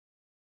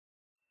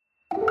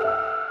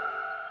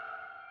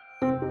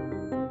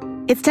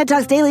It's TED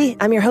Talks Daily.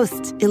 I'm your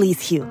host,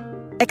 Elise Hu.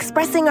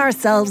 Expressing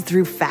ourselves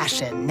through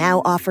fashion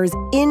now offers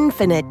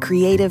infinite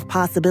creative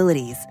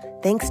possibilities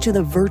thanks to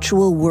the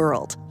virtual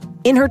world.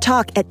 In her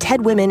talk at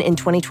TED Women in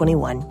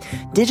 2021,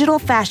 digital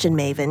fashion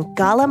maven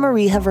Gala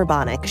Marija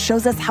Vrbanic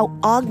shows us how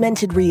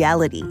augmented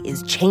reality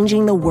is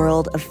changing the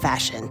world of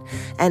fashion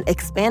and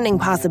expanding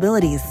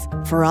possibilities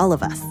for all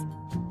of us.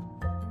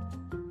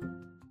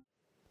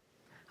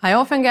 I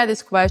often get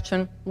this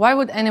question, why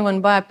would anyone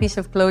buy a piece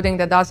of clothing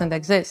that doesn't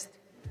exist?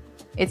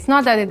 It's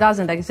not that it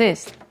doesn't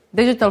exist.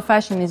 Digital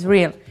fashion is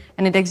real,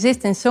 and it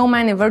exists in so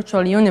many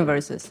virtual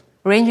universes,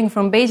 ranging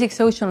from basic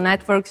social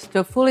networks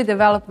to fully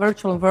developed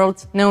virtual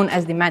worlds known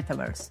as the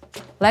metaverse,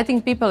 letting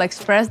people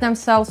express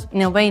themselves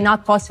in a way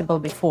not possible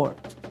before.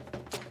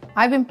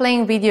 I've been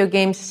playing video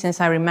games since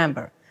I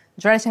remember,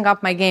 dressing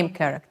up my game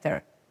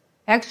character.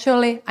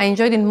 Actually, I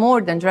enjoyed it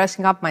more than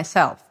dressing up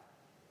myself.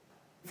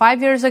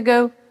 5 years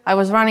ago, I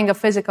was running a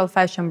physical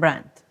fashion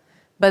brand.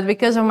 But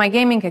because of my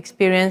gaming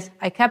experience,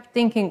 I kept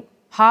thinking,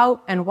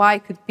 how and why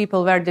could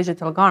people wear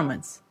digital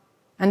garments?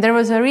 And there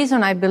was a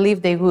reason I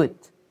believed they would.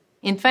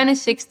 In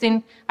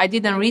 2016, I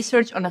did a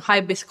research on the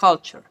hypebeast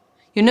culture.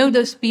 You know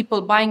those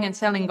people buying and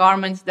selling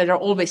garments that are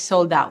always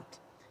sold out.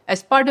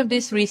 As part of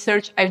this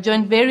research, I've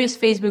joined various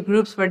Facebook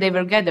groups where they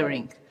were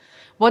gathering.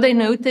 What I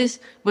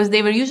noticed was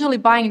they were usually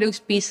buying those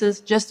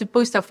pieces just to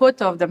post a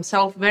photo of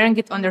themselves wearing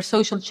it on their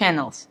social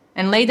channels,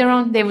 and later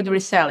on they would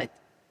resell it.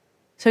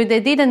 So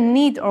they didn't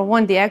need or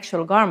want the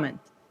actual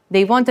garment.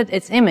 They wanted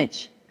its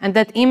image, and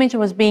that image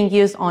was being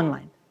used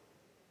online.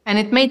 And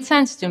it made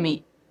sense to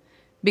me,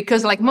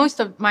 because like most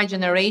of my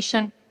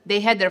generation,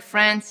 they had their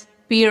friends,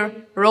 peer,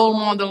 role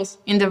models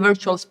in the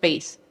virtual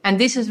space, and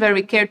this is where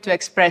we care to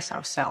express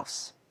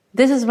ourselves.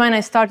 This is when I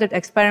started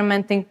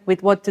experimenting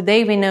with what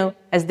today we know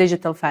as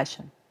digital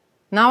fashion.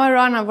 Now I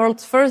run a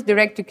world's first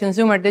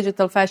direct-to-consumer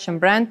digital fashion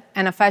brand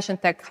and a fashion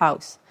tech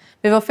house.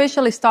 We've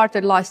officially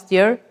started last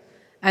year,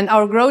 and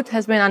our growth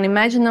has been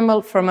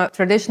unimaginable from a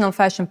traditional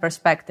fashion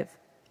perspective.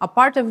 A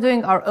part of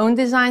doing our own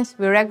designs,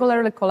 we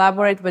regularly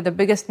collaborate with the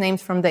biggest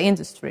names from the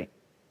industry.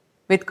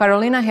 With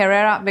Carolina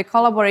Herrera, we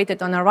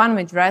collaborated on a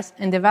runway dress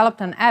and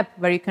developed an app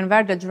where you can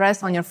wear the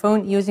dress on your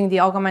phone using the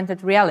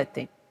augmented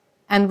reality.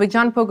 And with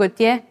Jean Paul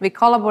Gaultier, we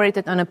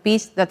collaborated on a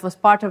piece that was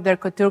part of their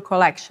couture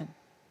collection.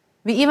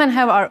 We even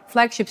have our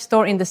flagship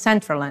store in the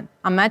Centraland,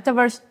 a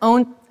metaverse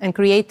owned and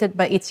created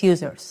by its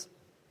users.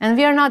 And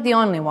we are not the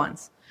only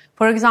ones.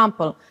 For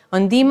example,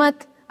 on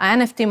DMAT, an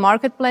NFT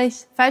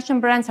marketplace, fashion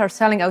brands are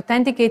selling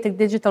authenticated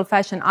digital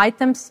fashion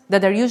items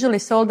that are usually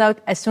sold out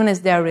as soon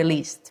as they are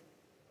released.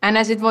 And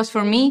as it was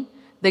for me,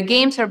 the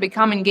games are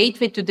becoming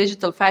gateway to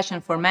digital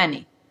fashion for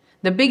many.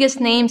 The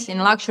biggest names in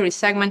luxury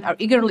segment are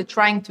eagerly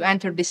trying to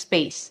enter this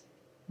space.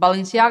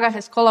 Balenciaga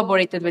has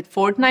collaborated with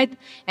Fortnite,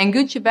 and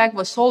Gucci bag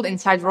was sold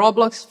inside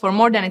Roblox for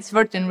more than it's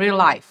worth in real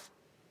life.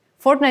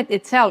 Fortnite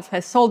itself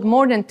has sold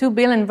more than 2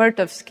 billion worth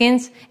of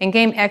skins and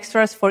game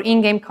extras for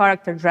in-game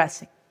character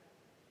dressing.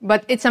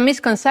 But it's a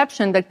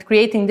misconception that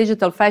creating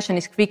digital fashion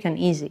is quick and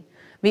easy.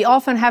 We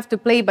often have to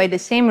play by the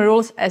same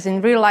rules as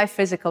in real-life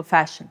physical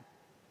fashion.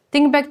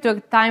 Think back to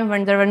a time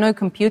when there were no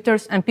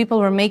computers and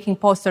people were making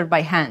posters by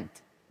hand.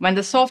 When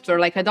the software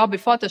like Adobe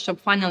Photoshop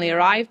finally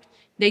arrived,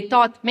 they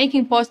thought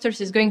making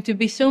posters is going to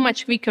be so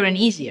much quicker and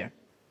easier.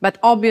 But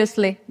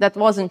obviously, that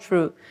wasn't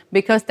true,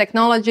 because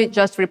technology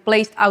just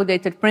replaced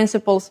outdated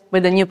principles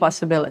with the new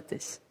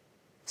possibilities.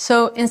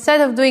 So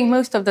instead of doing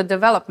most of the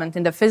development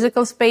in the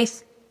physical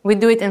space, we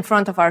do it in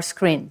front of our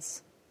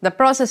screens. The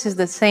process is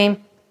the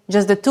same,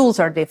 just the tools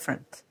are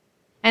different.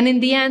 And in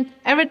the end,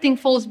 everything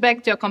falls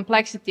back to a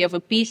complexity of a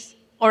piece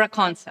or a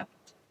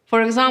concept.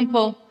 For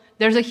example,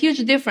 there's a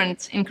huge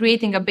difference in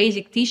creating a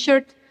basic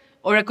t-shirt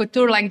or a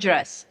couture-like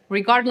dress,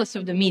 regardless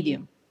of the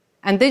medium.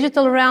 And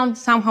digital realm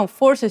somehow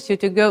forces you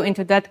to go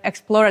into that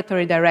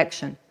exploratory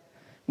direction.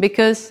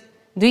 Because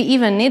do you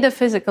even need a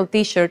physical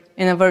t-shirt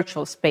in a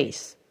virtual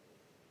space?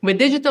 With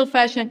digital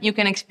fashion, you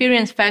can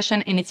experience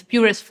fashion in its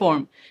purest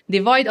form,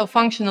 devoid of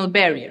functional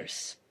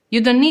barriers. You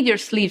don't need your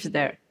sleeves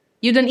there.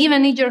 You don't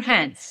even need your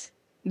hands.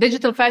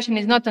 Digital fashion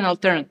is not an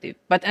alternative,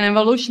 but an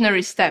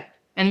evolutionary step,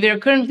 and we are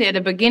currently at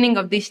the beginning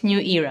of this new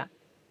era.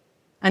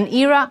 An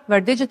era where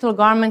digital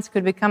garments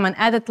could become an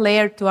added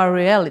layer to our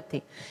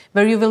reality,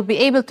 where you will be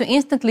able to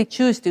instantly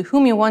choose to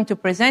whom you want to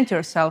present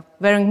yourself,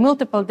 wearing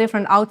multiple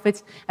different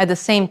outfits at the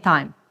same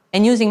time,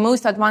 and using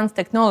most advanced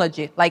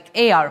technology like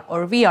AR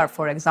or VR,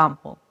 for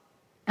example.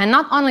 And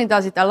not only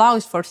does it allow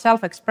for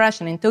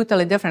self-expression in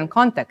totally different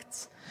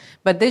contexts,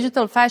 but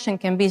digital fashion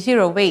can be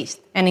zero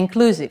waste and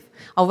inclusive,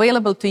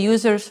 available to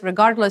users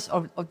regardless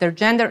of their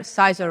gender,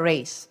 size, or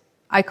race.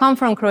 I come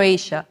from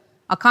Croatia,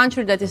 a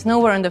country that is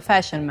nowhere on the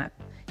fashion map.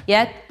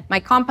 Yet, my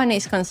company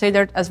is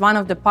considered as one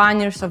of the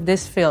pioneers of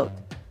this field.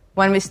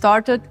 When we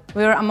started,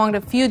 we were among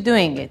the few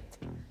doing it.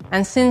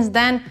 And since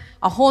then,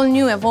 a whole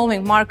new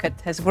evolving market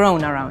has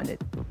grown around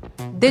it.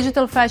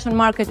 Digital fashion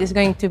market is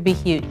going to be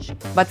huge.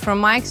 But from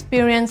my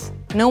experience,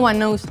 no one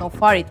knows how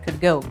far it could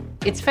go.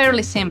 It's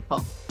fairly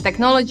simple.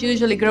 Technology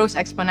usually grows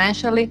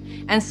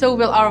exponentially, and so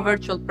will our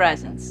virtual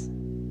presence.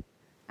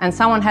 and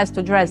someone has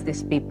to dress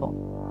these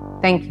people.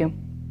 Thank you.